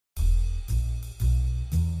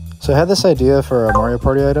So I had this idea for a Mario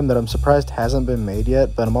Party item that I'm surprised hasn't been made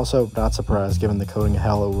yet, but I'm also not surprised given the coding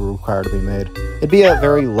hell it will require to be made. It'd be a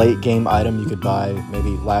very late game item you could buy,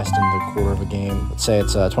 maybe last in the quarter of a game. Let's say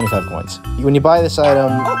it's 25 coins. When you buy this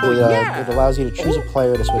item, it allows you to choose a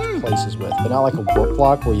player to switch places with, but not like a warp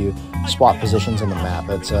block where you swap positions on the map.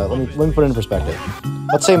 It's let me put it in perspective.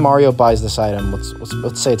 Let's say Mario buys this item.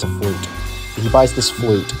 Let's say it's a flute. He buys this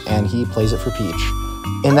flute and he plays it for Peach.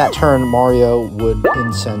 In that turn, Mario would, in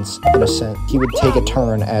a sense, he would take a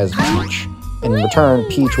turn as Peach. And in return,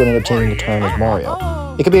 Peach would end up taking a turn as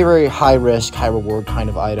Mario. It could be a very high-risk, high-reward kind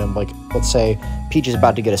of item. Like, let's say Peach is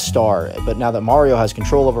about to get a star, but now that Mario has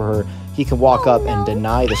control over her, he can walk up and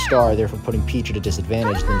deny the star, therefore putting Peach at a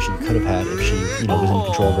disadvantage than she could have had if she, was in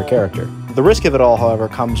control of her character. The risk of it all, however,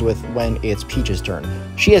 comes with when it's Peach's turn.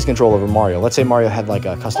 She has control over Mario. Let's say Mario had like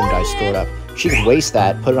a custom dice stored up. She could waste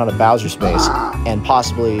that, put it on a Bowser space, and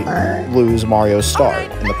possibly lose Mario's star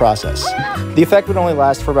in the process. The effect would only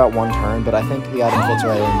last for about one turn, but I think the item fits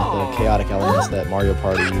right in with the chaotic elements that Mario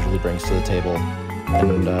Party usually brings to the table.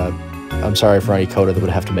 And I'm sorry for any coder that would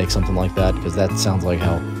have to make something like that, because that sounds like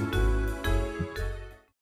hell.